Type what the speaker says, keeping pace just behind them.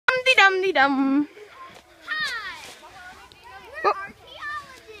Dum-de-dum-de-dum. Hi! We're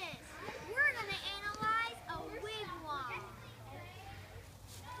archaeologists. We're going to analyze a wigwam.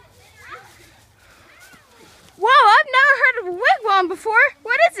 Wow, I've never heard of a wigwam before.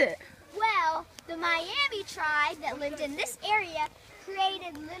 What is it? Well, the Miami tribe that lived in this area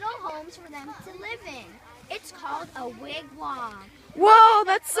created little homes for them to live in. It's called a wigwam. Whoa,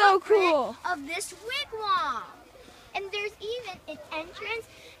 that's so cool. Of this wigwam. And there's even an entrance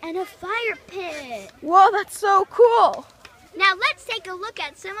and a fire pit. Whoa, that's so cool. Now let's take a look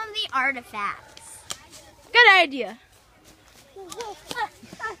at some of the artifacts. Good idea.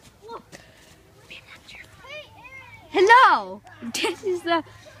 Hello.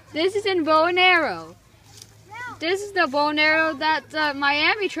 This is in bow and arrow. This is the bow and arrow that the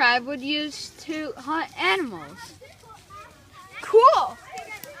Miami tribe would use to hunt animals. Cool.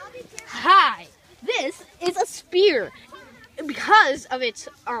 Hi. This is a spear. Because of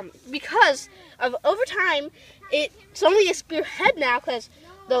over time, it's only a spear head now because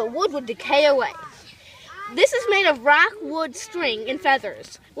the wood would decay away. This is made of rock, wood, string, and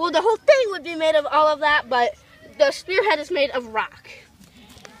feathers. Well, the whole thing would be made of all of that, but the spearhead is made of rock.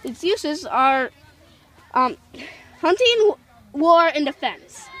 Its uses are hunting, war, and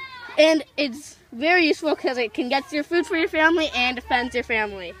defense. And it's very useful because it can get your food for your family and defends your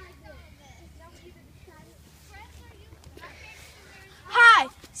family. Hi,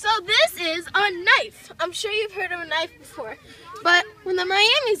 so this is a knife. I'm sure you've heard of a knife before, but when the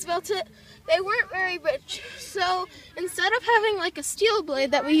Miamis built it, they weren't very rich. So instead of having like a steel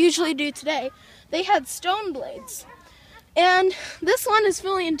blade that we usually do today, they had stone blades. And this one is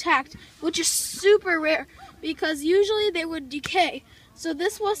fully intact, which is super rare because usually they would decay. So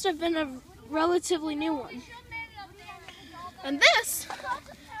this must have been a relatively new one. And this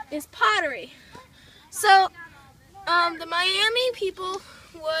is pottery. So the Miami people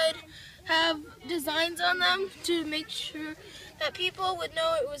would have designs on them to make sure that people would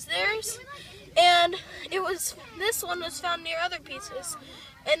know it was theirs. And this one was found near other pieces,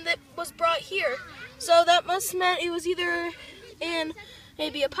 and that was brought here. So that must meant it was either in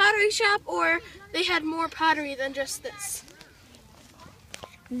maybe a pottery shop or they had more pottery than just this.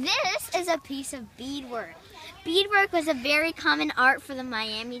 This is a piece of beadwork. Beadwork was a very common art for the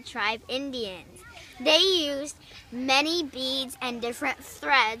Miami tribe Indians. They used many beads and different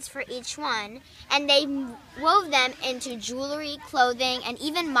threads for each one, and they wove them into jewelry, clothing, and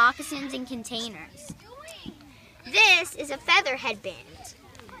even moccasins and containers. This is a feather headband.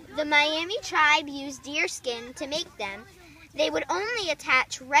 The Miami tribe used deer skin to make them. They would only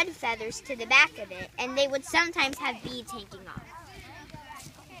attach red feathers to the back of it, and they would sometimes have beads hanging off.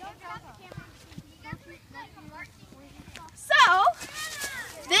 So,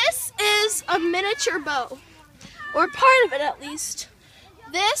 this is a miniature bow, or part of it at least.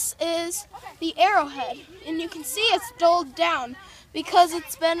 This is the arrowhead, and you can see it's dulled down because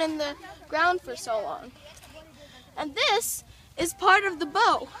it's been in the ground for so long. And this is part of the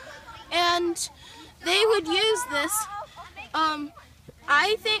bow, and they would use this.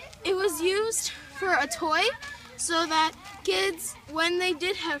 I think it was used for a toy so that kids, when they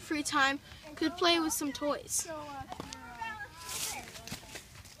did have free time, could play with some toys.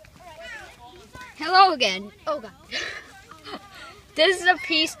 Hello again. Oh God. This is a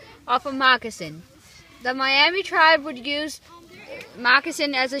piece of a moccasin. The Miami tribe would use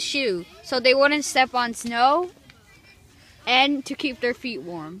moccasin as a shoe so they wouldn't step on snow and to keep their feet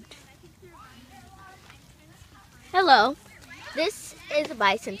warm. Hello, this is a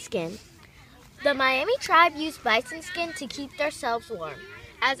bison skin. The Miami tribe used bison skin to keep themselves warm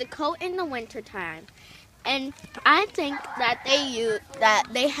as a coat in the wintertime. And I think that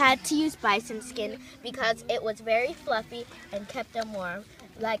they had to use bison skin because it was very fluffy and kept them warm.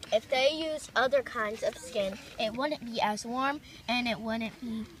 Like if they used other kinds of skin, it wouldn't be as warm and it wouldn't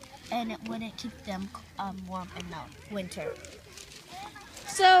keep them warm in the winter.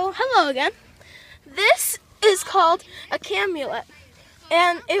 So, hello again. This is called a camulet,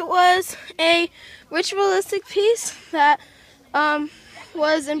 and it was a ritualistic piece that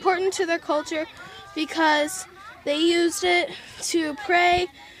was important to their culture because they used it to pray,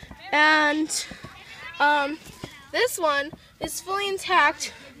 and this one is fully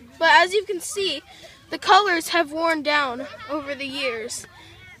intact, but as you can see, the colors have worn down over the years.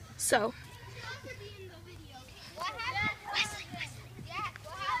 So,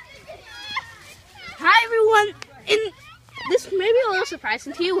 Hi everyone! This may be a little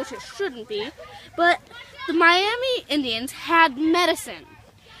surprising to you, which it shouldn't be, but the Miami Indians had medicine.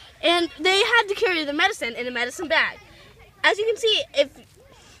 And they had to carry the medicine in a medicine bag. As you can see,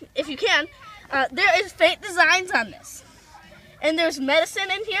 if you can, there is faint designs on this. and there's medicine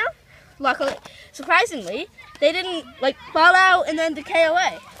in here. Luckily, surprisingly, they didn't like fall out and then decay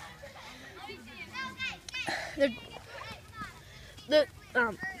away.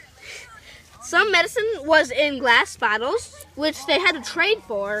 Some medicine was in glass bottles, which they had to trade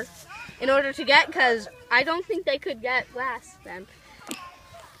for in order to get, because I don't think they could get glass then.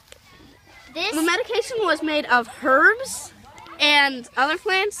 The medication was made of herbs and other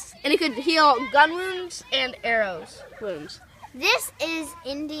plants, and it could heal gun wounds and arrows wounds. This is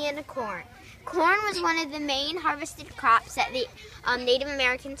Indian corn. Corn was one of the main harvested crops that the Native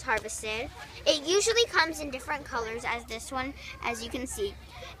Americans harvested. It usually comes in different colors as this one, as you can see.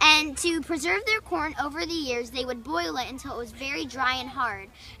 And to preserve their corn over the years, they would boil it until it was very dry and hard,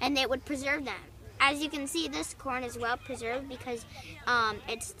 and they would preserve them. As you can see, this corn is well preserved because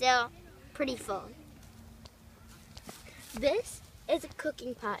it's still pretty full. This is a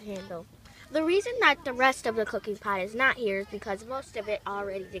cooking pot handle. The reason that the rest of the cooking pot is not here is because most of it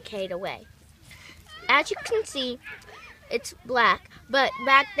already decayed away. As you can see, it's black, but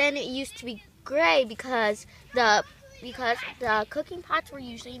back then it used to be gray because the cooking pots were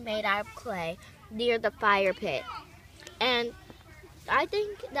usually made out of clay near the fire pit. And I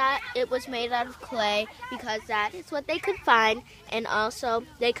think that it was made out of clay because that is what they could find, and also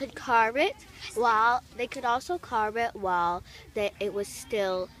they could carve it while it was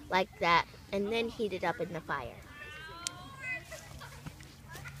still like that, and then heat it up in the fire.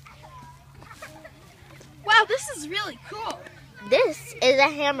 Wow, this is really cool. This is a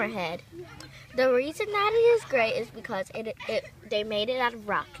hammerhead. The reason that it is great is because they made it out of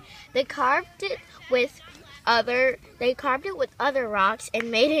rock. They carved it with other rocks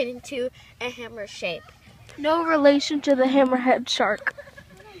and made it into a hammer shape. No relation to the hammerhead shark.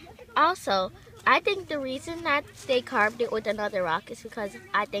 Also, I think the reason that they carved it with another rock is because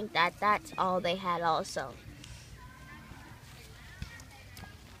I think that that's all they had also.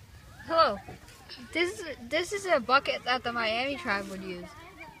 Hello. This is a bucket that the Miami tribe would use.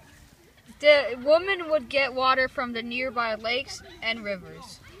 The woman would get water from the nearby lakes and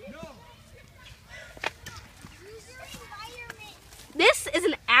rivers. This is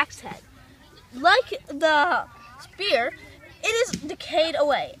an axe head. Like the spear, it is decayed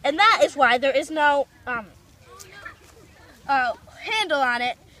away, and that is why there is no handle on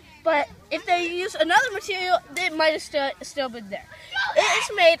it. But if they use another material, it might have still been there. It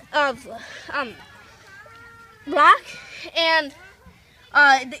is made of rock, and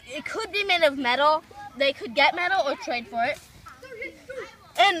it could be made of metal. They could get metal or trade for it.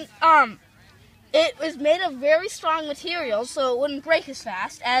 And it was made of very strong materials, so it wouldn't break as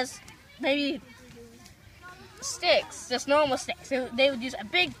fast as maybe sticks, just normal sticks. They would use a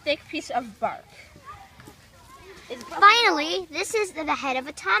big, thick piece of bark. Finally, this is the head of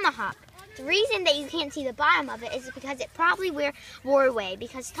a tomahawk. The reason that you can't see the bottom of it is because it probably wore away,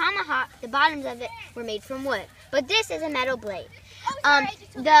 because tomahawk, the bottoms of it were made from wood. But this is a metal blade.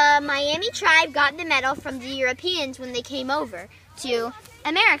 The Miami tribe got the metal from the Europeans when they came over to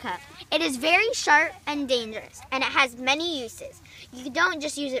America. It is very sharp and dangerous, and it has many uses. You don't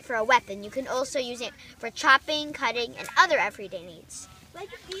just use it for a weapon. You can also use it for chopping, cutting, and other everyday needs. Like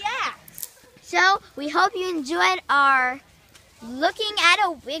the axe. So, we hope you enjoyed our looking at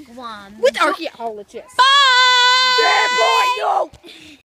a wigwam With archaeologists. Bye! Yeah, boy, no!